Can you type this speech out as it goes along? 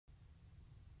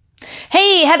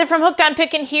Hey, Heather from Hooked on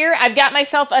Pickin here. I've got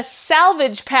myself a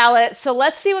salvage pallet, so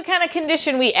let's see what kind of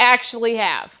condition we actually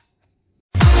have.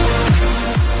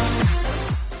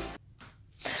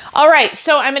 All right,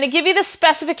 so I'm going to give you the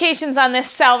specifications on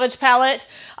this salvage pallet.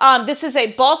 This is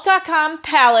a bulk.com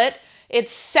pallet.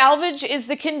 It's salvage is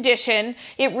the condition.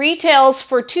 It retails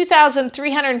for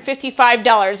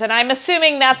 $2,355, and I'm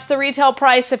assuming that's the retail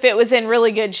price if it was in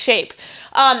really good shape.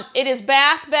 It is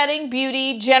bath, bedding,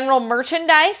 beauty, general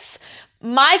merchandise.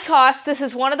 My cost, this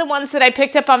is one of the ones that I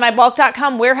picked up on my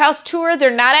bulk.com warehouse tour. They're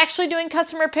not actually doing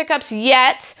customer pickups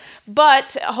yet,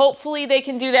 but hopefully they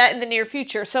can do that in the near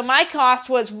future. So my cost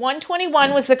was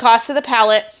 $121 was the cost of the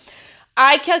pallet.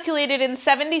 I calculated in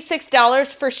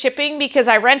 $76 for shipping because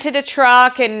I rented a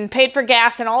truck and paid for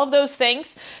gas and all of those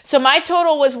things. So my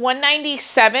total was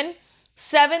 $197.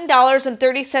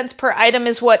 $7.30 per item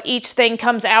is what each thing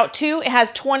comes out to. It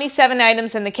has 27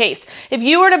 items in the case. If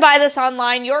you were to buy this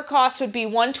online, your cost would be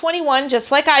 $121,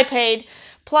 just like I paid,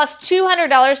 plus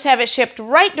 $200 to have it shipped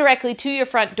right directly to your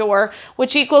front door,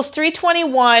 which equals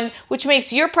 $321, which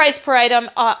makes your price per item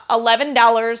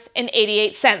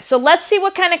 $11.88. So let's see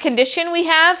what kind of condition we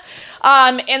have.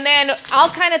 And then I'll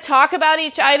kind of talk about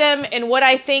each item and what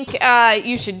I think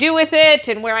you should do with it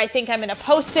and where I think I'm going to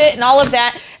post it and all of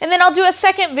that. And then I'll do a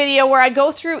second video where I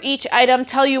go through each item,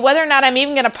 tell you whether or not I'm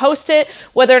even going to post it,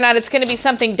 whether or not it's going to be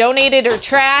something donated or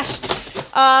trashed,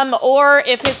 or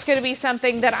if it's going to be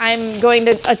something that I'm going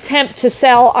to attempt to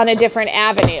sell on a different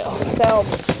avenue. So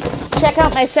check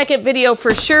out my second video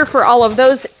for sure for all of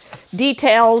those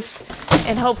details,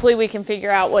 and hopefully we can figure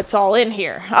out what's all in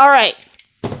here. All right.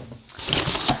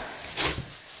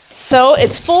 So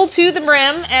it's full to the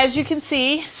brim, as you can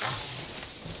see.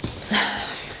 I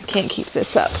can't keep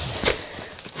this up.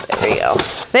 There we go.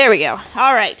 There we go.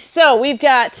 All right. So we've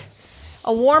got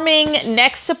a warming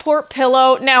neck support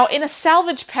pillow. Now, in a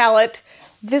salvage pallet,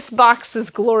 this box is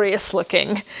glorious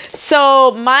looking.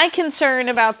 So my concern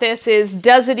about this is,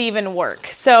 does it even work?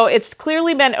 So it's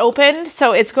clearly been opened,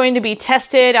 so it's going to be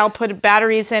tested. I'll put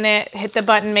batteries in it, hit the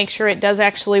button, make sure it does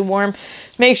actually warm,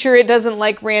 make sure it doesn't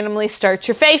like randomly start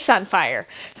your face on fire.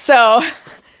 So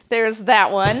there's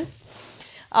that one.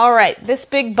 All right, this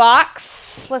big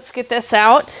box, let's get this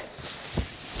out.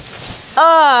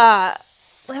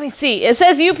 Let me see. It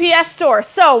says UPS store.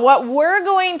 So what we're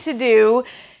going to do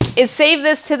is save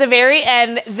this to the very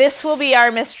end. This will be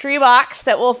our mystery box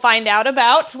that we'll find out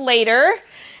about later.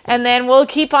 And then we'll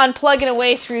keep on plugging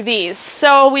away through these.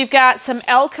 So we've got some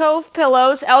Alcove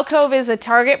pillows. Alcove is a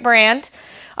Target brand.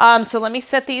 So let me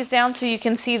set these down so you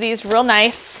can see these real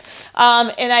nice.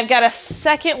 And I've got a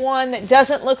second one that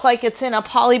doesn't look like it's in a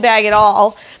poly bag at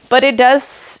all, but it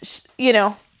does, you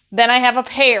know, then I have a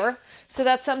pair. So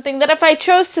that's something that if I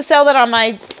chose to sell that on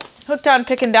my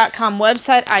hookedonpickin.com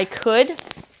website, I could.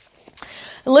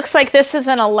 It looks like this is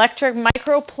an electric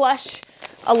micro plush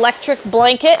electric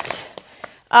blanket.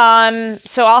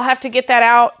 So I'll have to get that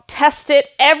out, test it.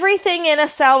 Everything in a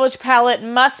salvage pallet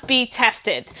must be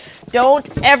tested. Don't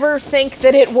ever think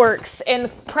that it works. And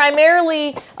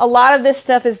primarily, a lot of this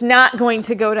stuff is not going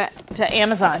to go to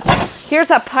Amazon. Here's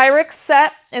a Pyrex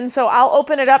set, and so I'll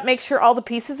open it up, make sure all the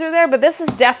pieces are there, but this is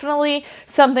definitely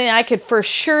something I could for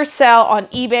sure sell on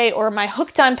eBay or my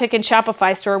Hooked on Pickin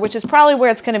Shopify store, which is probably where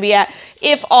it's going to be at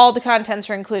if all the contents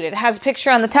are included. It has a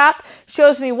picture on the top,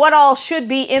 shows me what all should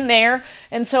be in there,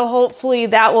 and so hopefully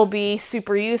that will be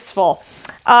super useful.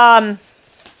 Want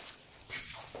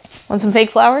some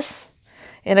fake flowers?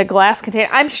 In a glass container.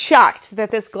 I'm shocked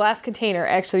that this glass container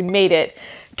actually made it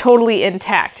totally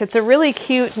intact. It's a really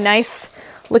cute, nice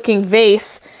looking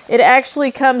vase. It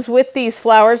actually comes with these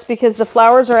flowers because the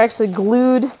flowers are actually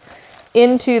glued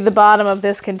into the bottom of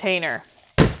this container.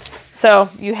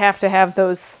 So you have to have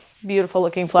those beautiful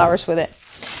looking flowers with it.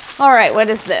 All right, what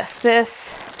is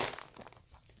this?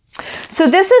 So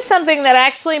this is something that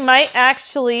actually might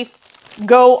actually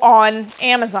go on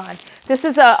Amazon. This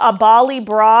is a Bali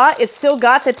bra. It's still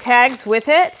got the tags with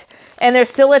it, and they're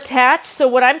still attached. So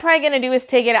what I'm probably going to do is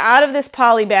take it out of this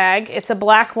poly bag. It's a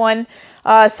black one,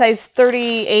 size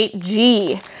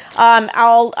 38G.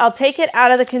 I'll take it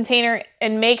out of the container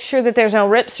and make sure that there's no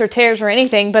rips or tears or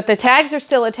anything, but the tags are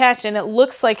still attached, and it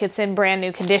looks like it's in brand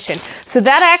new condition. So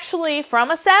that actually,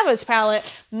 from a salvage pallet,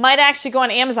 might actually go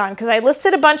on Amazon, because I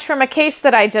listed a bunch from a case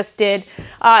that I just did.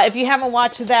 If you haven't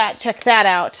watched that, check that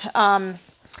out.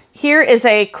 Here is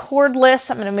a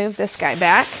cordless, I'm going to move this guy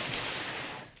back.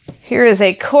 Here is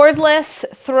a cordless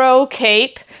throw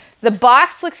cape. The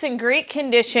box looks in great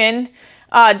condition.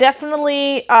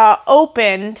 definitely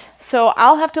opened. So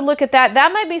I'll have to look at that.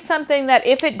 That might be something that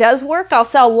if it does work, I'll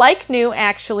sell like new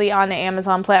actually on the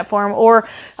Amazon platform, or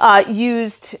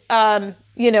used,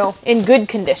 you know, in good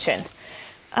condition.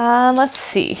 Let's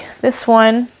see. This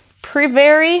one,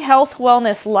 Very Health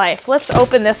Wellness Life. Let's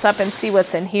open this up and see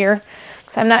what's in here,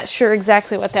 because I'm not sure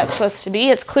exactly what that's supposed to be.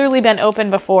 It's clearly been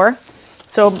opened before.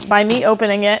 So by me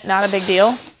opening it, not a big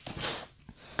deal.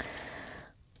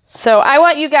 So I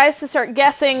want you guys to start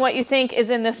guessing what you think is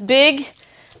in this big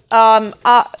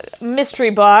mystery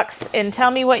box, and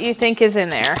tell me what you think is in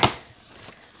there.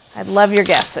 I'd love your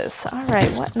guesses. All right,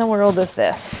 what in the world is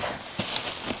this?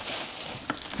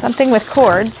 Something with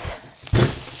cords.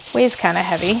 Weighs kind of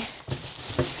heavy.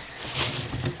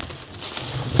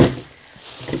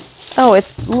 Oh,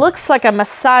 it looks like a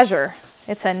massager.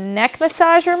 It's a neck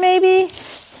massager, maybe?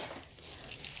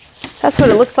 That's what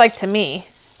it looks like to me.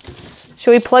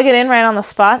 Should we plug it in right on the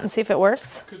spot and see if it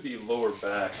works? Could be lower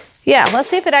back. Yeah, let's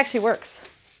see if it actually works.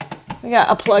 We got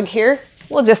a plug here.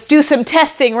 We'll just do some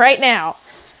testing right now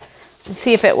and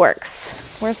see if it works.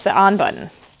 Where's the on button?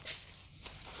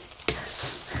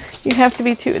 You have to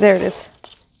be too. There it is.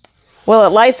 Well, it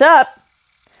lights up.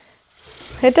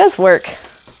 It does work.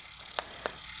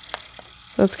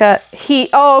 So it's got heat.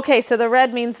 Oh, okay. So the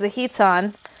red means the heat's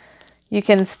on. You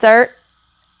can start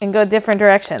and go different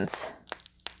directions.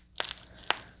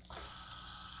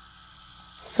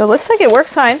 So it looks like it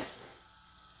works fine.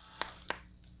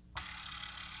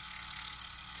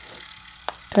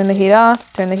 Turn the heat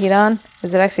off. Turn the heat on.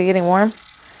 Is it actually getting warm?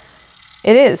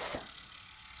 It is.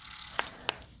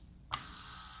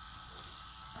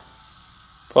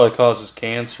 Probably causes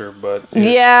cancer, but...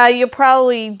 Yeah, you'll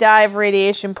probably die of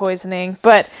radiation poisoning.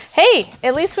 But, hey,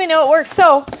 at least we know it works.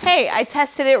 So, hey, I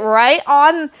tested it right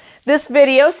on this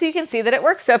video so you can see that it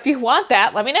works. So if you want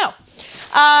that, let me know.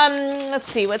 Let's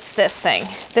see, what's this thing?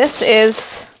 This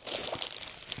is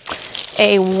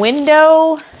a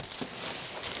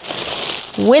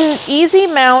easy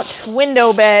mount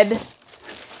window bed.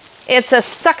 It's a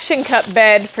suction cup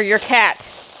bed for your cat.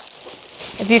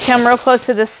 If you come real close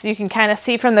to this, you can kind of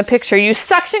see from the picture. You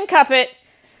suction cup it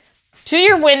to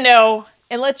your window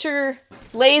and let your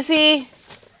lazy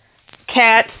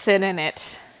cat sit in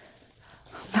it.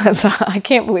 I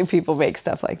can't believe people make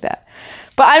stuff like that.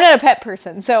 But I'm not a pet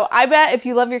person, so I bet if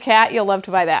you love your cat, you'll love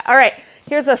to buy that. All right,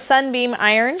 here's a Sunbeam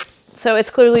iron. So it's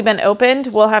clearly been opened.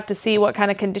 We'll have to see what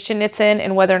kind of condition it's in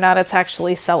and whether or not it's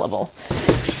actually sellable.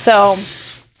 So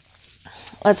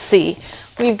let's see.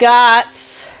 We've got...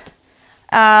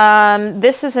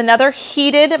 this is another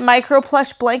heated micro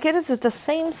plush blanket. Is it the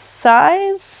same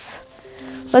size?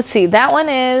 Let's see. That one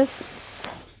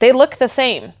is, they look the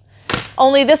same.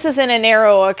 Only this is in a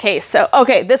narrower case. So,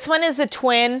 okay, this one is a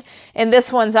twin, and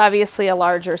this one's obviously a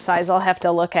larger size. I'll have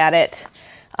to look at it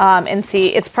and see.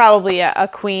 It's probably a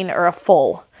queen or a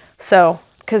full. So,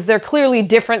 because they're clearly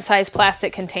different size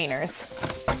plastic containers.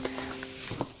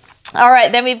 All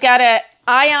right, then we've got a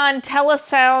Ion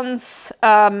Telesounds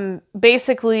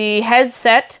basically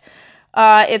headset.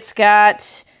 It's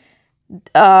got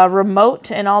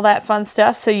remote and all that fun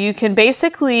stuff, so you can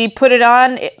basically put it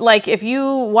on, like if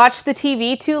you watch the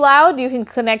TV too loud, you can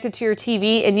connect it to your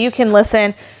TV and you can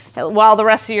listen while the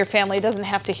rest of your family doesn't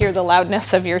have to hear the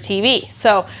loudness of your TV.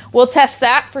 So we'll test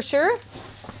that for sure.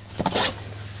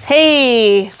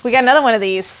 Hey, we got another one of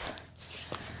these,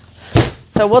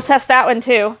 so we'll test that one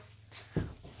too.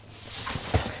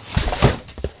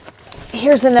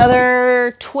 Here's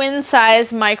another twin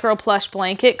size micro plush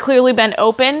blanket. Clearly been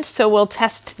opened, so we'll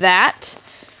test that.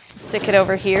 Stick it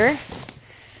over here.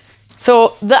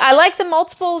 So I like the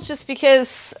multiples just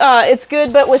because it's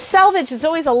good, but with salvage, it's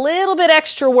always a little bit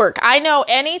extra work. I know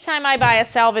anytime I buy a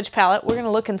salvage pallet, we're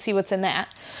gonna look and see what's in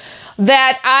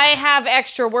that I have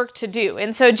extra work to do.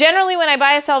 And so generally when I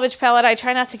buy a salvage pallet, I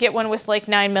try not to get one with like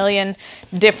 9 million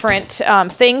different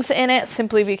things in it,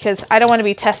 simply because I don't want to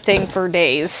be testing for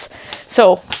days.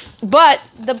 So, but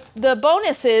the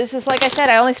bonus is like I said,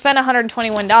 I only spent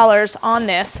 $121 on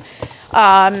this.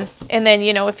 And then,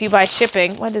 you know, if you buy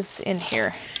shipping, what is in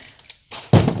here?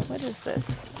 What is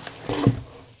this?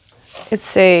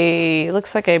 It's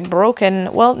looks like a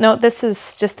broken, well, no, this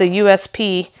is just a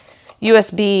USB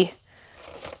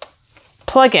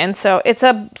plug-in. So it's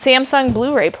a Samsung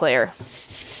Blu-ray player.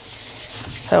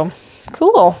 So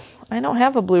cool. I don't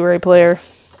have a Blu-ray player.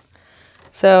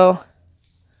 So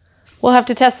we'll have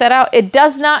to test that out. It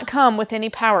does not come with any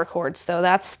power cords though.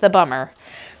 That's the bummer.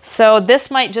 So this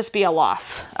might just be a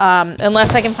loss,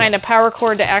 unless I can find a power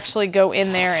cord to actually go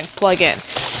in there and plug in.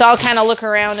 So I'll kind of look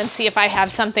around and see if I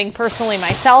have something personally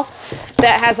myself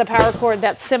that has a power cord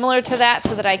that's similar to that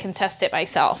so that I can test it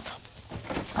myself.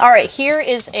 All right, here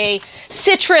is a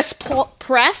citrus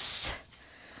press.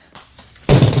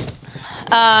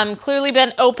 Clearly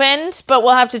been opened, but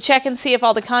we'll have to check and see if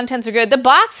all the contents are good. The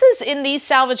boxes in these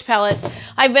salvage pallets,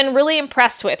 I've been really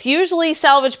impressed with. Usually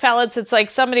salvage pallets, it's like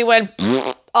somebody went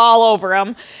all over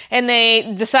them and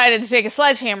they decided to take a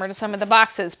sledgehammer to some of the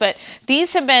boxes, but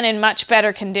these have been in much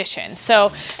better condition.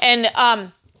 So, and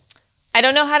I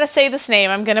don't know how to say this name.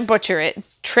 I'm going to butcher it.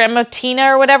 Tremotina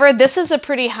or whatever. This is a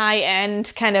pretty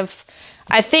high-end kind of,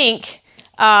 I think,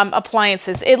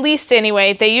 appliances. At least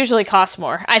anyway, they usually cost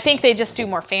more. I think they just do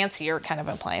more fancier kind of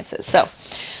appliances. So,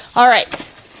 all right.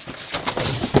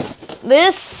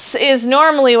 This is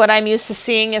normally what I'm used to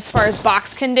seeing as far as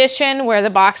box condition, where the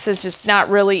box is just not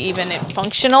really even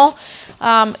functional.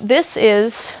 This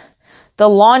is the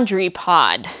laundry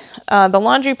pod. The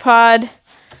laundry pod,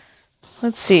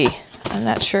 let's see. I'm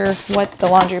not sure what the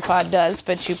laundry pod does,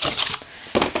 but you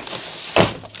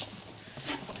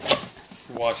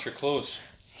wash your clothes.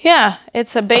 Yeah,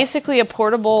 it's basically a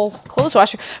portable clothes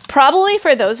washer. Probably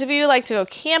for those of you who like to go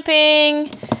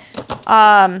camping.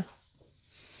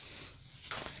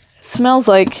 Smells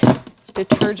like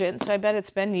detergent, so I bet it's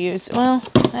been used. Well,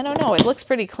 I don't know. It looks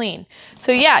pretty clean.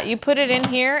 So yeah, you put it in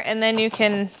here and then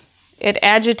it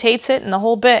agitates it and the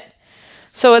whole bit.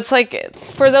 So it's like,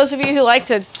 for those of you who like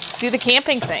to do the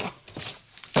camping thing.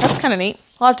 That's kind of neat.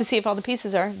 We'll have to see if all the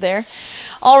pieces are there.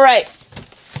 All right.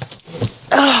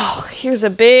 Oh, here's a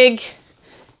big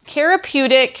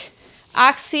therapeutic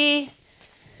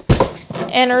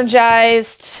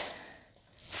oxy-energized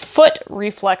foot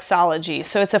reflexology.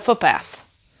 So it's a foot bath.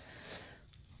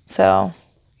 So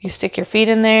you stick your feet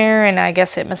in there and I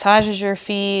guess it massages your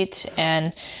feet.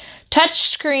 And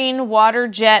touchscreen water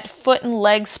jet foot and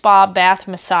leg spa bath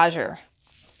massager.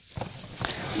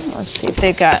 Let's see if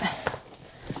they've got,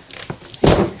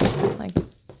 like,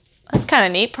 that's kind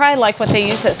of neat. Probably like what they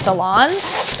use at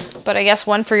salons, but I guess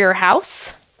one for your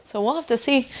house. So we'll have to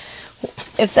see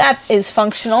if that is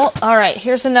functional. All right,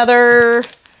 here's another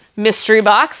mystery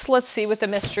box. Let's see what the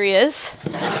mystery is.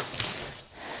 Let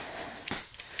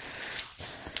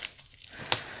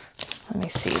me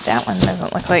see. That one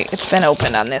doesn't look like it's been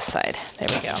opened on this side.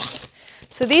 There we go.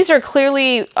 So these are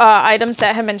clearly items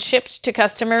that have been shipped to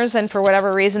customers, and for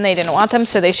whatever reason they didn't want them,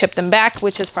 so they shipped them back,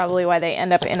 which is probably why they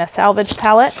end up in a salvage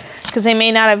pallet, because they may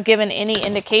not have given any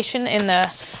indication in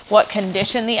what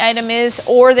condition the item is,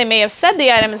 or they may have said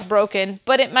the item is broken,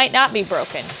 but it might not be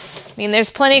broken. I mean, there's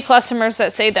plenty of customers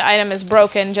that say the item is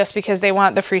broken just because they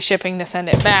want the free shipping to send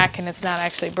it back, and it's not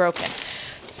actually broken.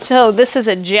 So this is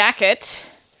a jacket,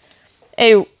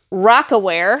 a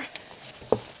Rockaware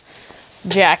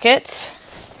jacket.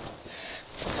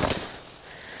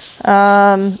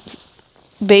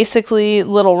 Basically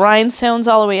little rhinestones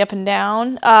all the way up and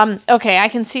down. Okay, I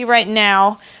can see right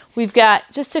now we've got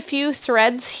just a few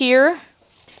threads here.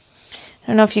 I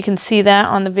don't know if you can see that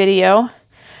on the video.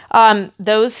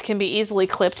 Those can be easily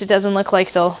clipped. It doesn't look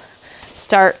like they'll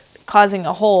start causing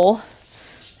a hole.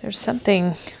 There's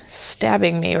something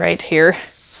stabbing me right here.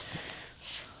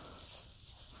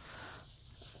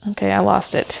 Okay, I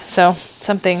lost it. So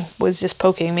something was just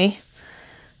poking me.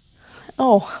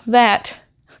 Oh, that.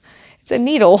 It's a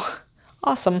needle.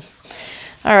 Awesome.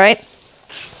 All right.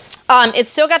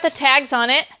 It's still got the tags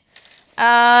on it.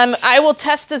 I will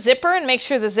test the zipper and make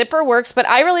sure the zipper works, but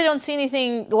I really don't see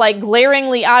anything like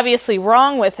glaringly obviously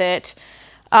wrong with it.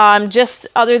 Just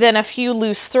other than a few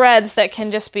loose threads that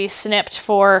can just be snipped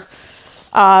for,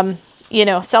 you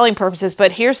know, selling purposes.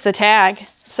 But here's the tag.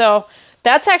 So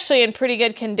that's actually in pretty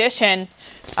good condition.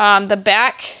 The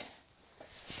back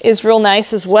is real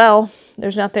nice as well.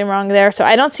 There's nothing wrong there. So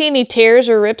I don't see any tears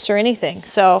or rips or anything.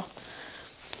 So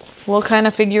we'll kind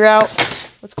of figure out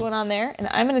what's going on there. And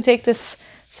I'm going to take this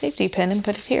safety pin and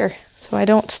put it here so I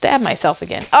don't stab myself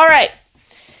again. All right.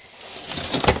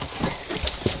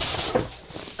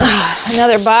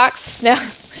 Another box.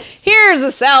 Now, here's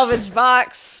a salvage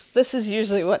box. This is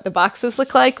usually what the boxes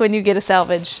look like when you get a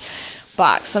salvage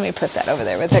box. Let me put that over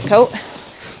there with the coat.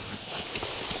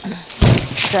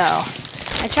 So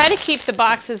I try to keep the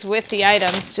boxes with the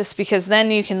items just because then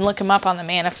you can look them up on the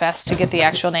manifest to get the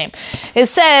actual name. It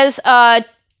says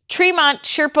Tremont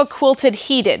Sherpa Quilted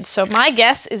Heated. So my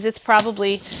guess is it's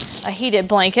probably a heated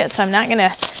blanket. So I'm not going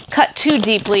to cut too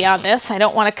deeply on this. I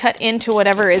don't want to cut into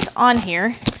whatever is on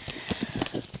here.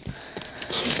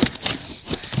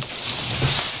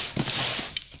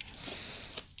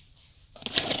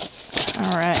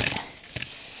 All right.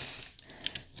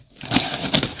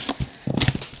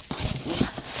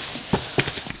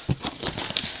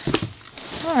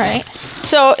 All right.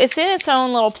 So it's in its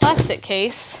own little plastic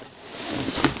case.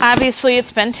 Obviously,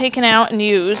 it's been taken out and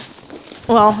used.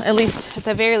 well, at least, at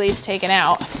the very least, taken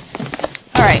out.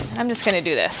 All right, I'm just gonna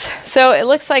do this. So it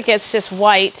looks like it's just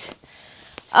white.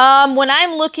 When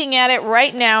I'm looking at it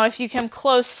right now, if you come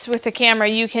close with the camera,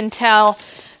 you can tell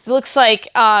it looks like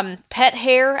pet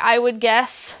hair, I would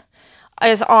guess,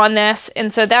 is on this.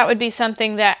 And so that would be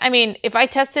something that, I mean, if I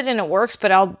test it and it works,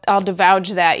 but I'll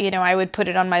divulge that, you know, I would put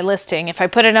it on my listing. If I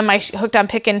put it on my Hooked on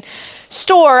Pickin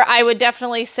store, I would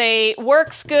definitely say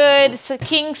works good, it's a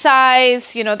king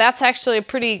size, you know, that's actually a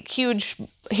pretty huge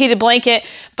heated blanket,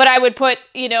 but I would put,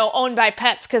 you know, owned by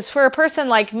pets, because for a person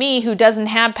like me who doesn't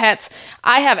have pets,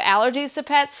 I have allergies to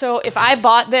pets, so if I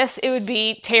bought this, it would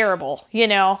be terrible, you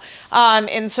know,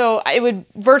 and so it would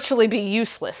virtually be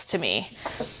useless to me.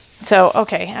 So,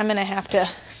 okay, I'm gonna have to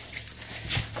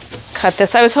cut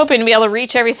this. I was hoping to be able to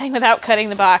reach everything without cutting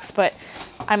the box, but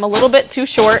I'm a little bit too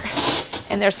short,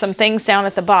 and there's some things down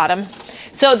at the bottom.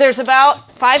 So there's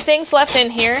about 5 things left in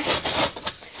here,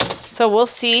 so we'll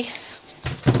see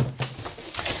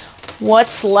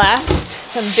what's left.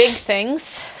 Some big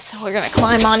things. So we're gonna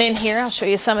climb on in here. I'll show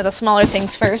you some of the smaller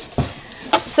things first.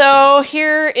 So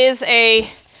here is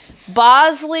a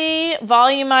Bosley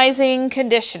volumizing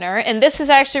conditioner, and this is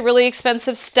actually really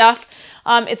expensive stuff.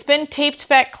 It's been taped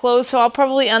back closed, so I'll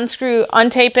probably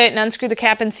untape it and unscrew the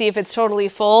cap and see if it's totally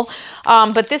full.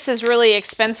 But this is really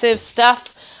expensive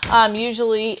stuff.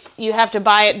 Usually you have to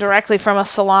buy it directly from a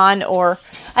salon, or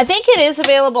I think it is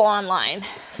available online.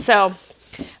 So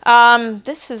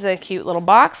this is a cute little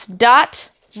box.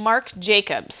 Marc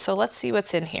Jacobs. So let's see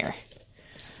what's in here.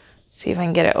 See if I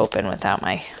can get it open without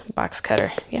my box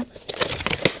cutter. Yep.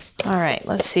 All right,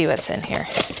 let's see what's in here.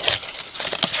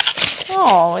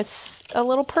 Oh, it's a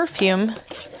little perfume,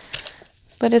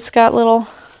 but it's got little,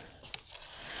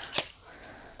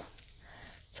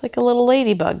 it's like a little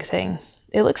ladybug thing.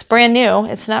 It looks brand new.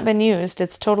 It's not been used.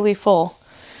 It's totally full.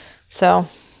 So,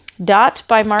 Dot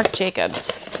by Marc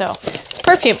Jacobs. So, it's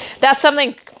perfume. That's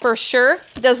something for sure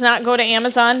does not go to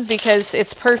Amazon because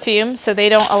it's perfume, so they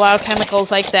don't allow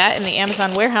chemicals like that in the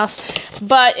Amazon warehouse.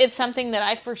 But it's something that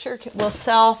I for sure will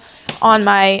sell on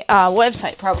my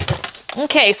website probably.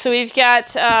 Okay, so we've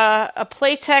got a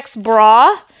Playtex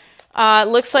bra.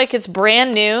 Looks like it's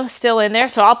brand new, still in there.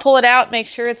 So I'll pull it out, make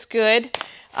sure it's good,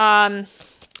 that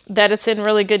it's in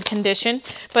really good condition.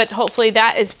 But hopefully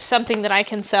that is something that I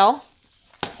can sell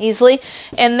easily.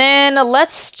 And then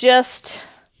let's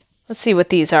see what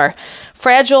these are.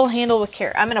 Fragile, handle with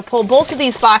care. I'm going to pull both of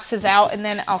these boxes out, and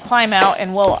then I'll climb out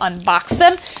and we'll unbox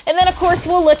them. And then, of course,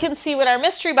 we'll look and see what our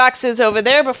mystery box is over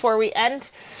there before we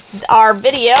end our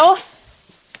video.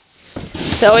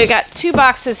 So we got 2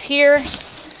 boxes here.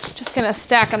 Just going to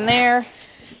stack them there.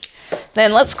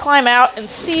 Then let's climb out and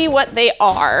see what they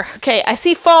are. Okay, I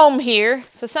see foam here.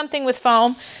 So something with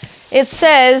foam. It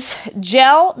says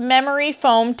gel memory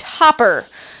foam topper.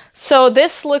 So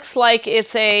this looks like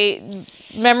it's a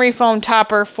memory foam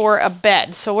topper for a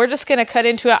bed. So we're just going to cut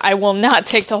into it. I will not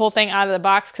take the whole thing out of the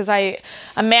box because I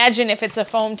imagine if it's a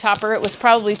foam topper, it was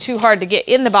probably too hard to get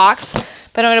in the box.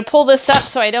 But I'm going to pull this up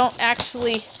so I don't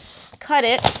actually cut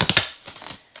it.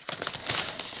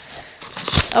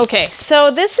 Okay,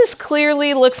 so this is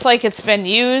clearly looks like it's been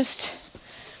used.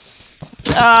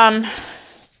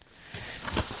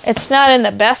 It's not in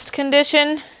the best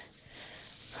condition.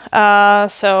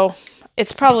 So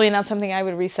it's probably not something I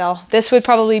would resell. This would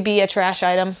probably be a trash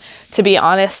item, to be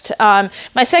honest.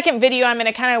 My second video, I'm going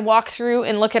to kind of walk through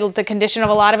and look at the condition of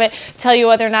a lot of it, tell you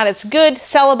whether or not it's good,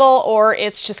 sellable, or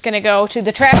it's just going to go to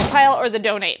the trash pile or the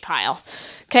donate pile.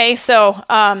 Okay, so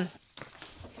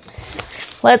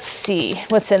let's see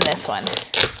what's in this one.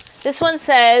 This one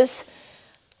says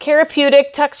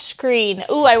Therapeutic touchscreen.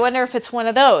 Ooh, I wonder if it's one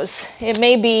of those. It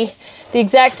may be the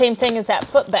exact same thing as that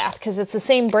foot bath because it's the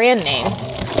same brand name.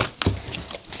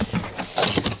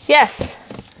 Yes,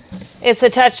 it's a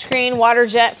touchscreen water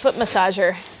jet foot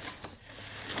massager.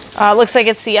 Looks like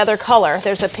it's the other color.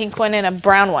 There's a pink one and a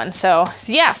brown one. So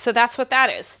yeah, so that's what that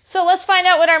is. So let's find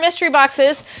out what our mystery box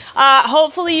is.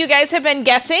 Hopefully you guys have been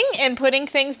guessing and putting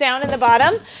things down in the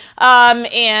bottom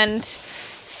and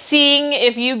seeing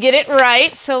if you get it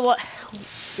right. So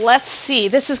let's see.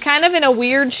 This is kind of in a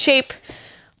weird shape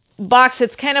box.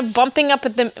 It's kind of bumping up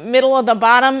at the middle of the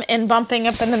bottom and bumping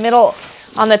up in the middle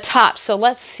on the top. So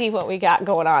let's see what we got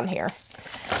going on here.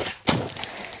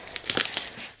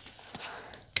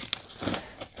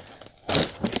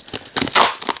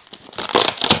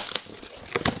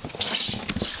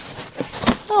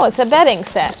 Oh, it's a bedding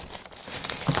set.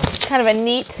 Kind of a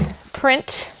neat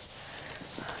print.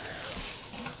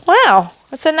 Wow,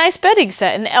 that's a nice bedding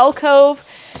set. An alcove.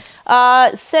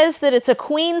 Says that it's a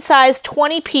queen size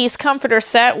 20-piece comforter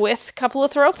set with a couple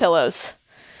of throw pillows.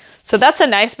 So that's a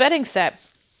nice bedding set.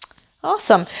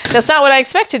 Awesome. That's not what I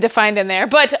expected to find in there.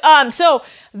 But so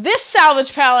this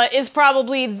salvage pallet is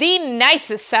probably the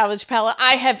nicest salvage pallet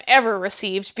I have ever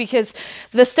received, because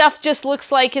the stuff just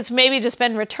looks like it's maybe just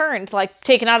been returned, like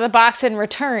taken out of the box and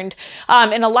returned.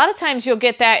 And a lot of times you'll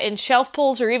get that in shelf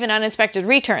pulls or even uninspected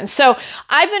returns. So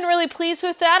I've been really pleased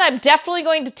with that. I'm definitely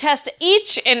going to test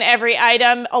each and every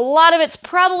item. A lot of it's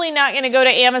probably not going to go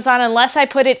to Amazon unless I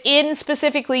put it in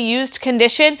specifically used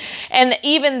condition. And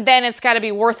even then it's got to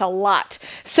be worth a lot.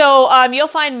 So you'll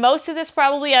find most of this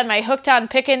probably on my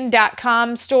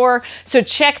hookedonpickin.com store. So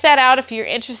check that out if you're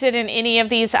interested in any of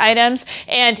these items.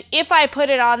 And if I put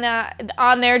it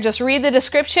on there, just read the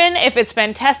description. If it's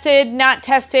been tested, not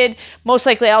tested, most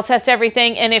likely I'll test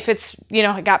everything. And if it's, you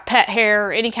know, got pet hair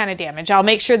or any kind of damage, I'll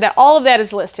make sure that all of that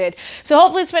is listed. So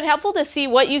hopefully it's been helpful to see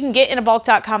what you can get in a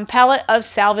bulk.com pallet of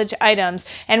salvage items.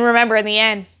 And remember, in the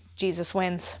end, Jesus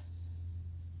wins.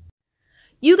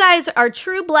 You guys are a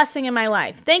true blessing in my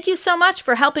life. Thank you so much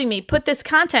for helping me put this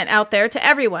content out there to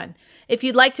everyone. If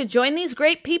you'd like to join these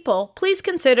great people, please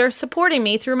consider supporting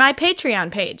me through my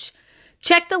Patreon page.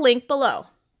 Check the link below.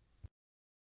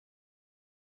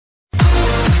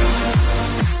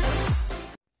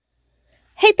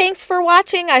 Hey, thanks for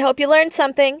watching. I hope you learned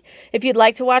something. If you'd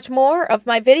like to watch more of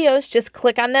my videos, just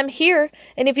click on them here.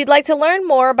 And if you'd like to learn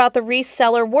more about the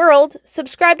reseller world,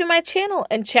 subscribe to my channel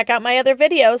and check out my other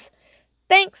videos.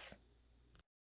 Thanks.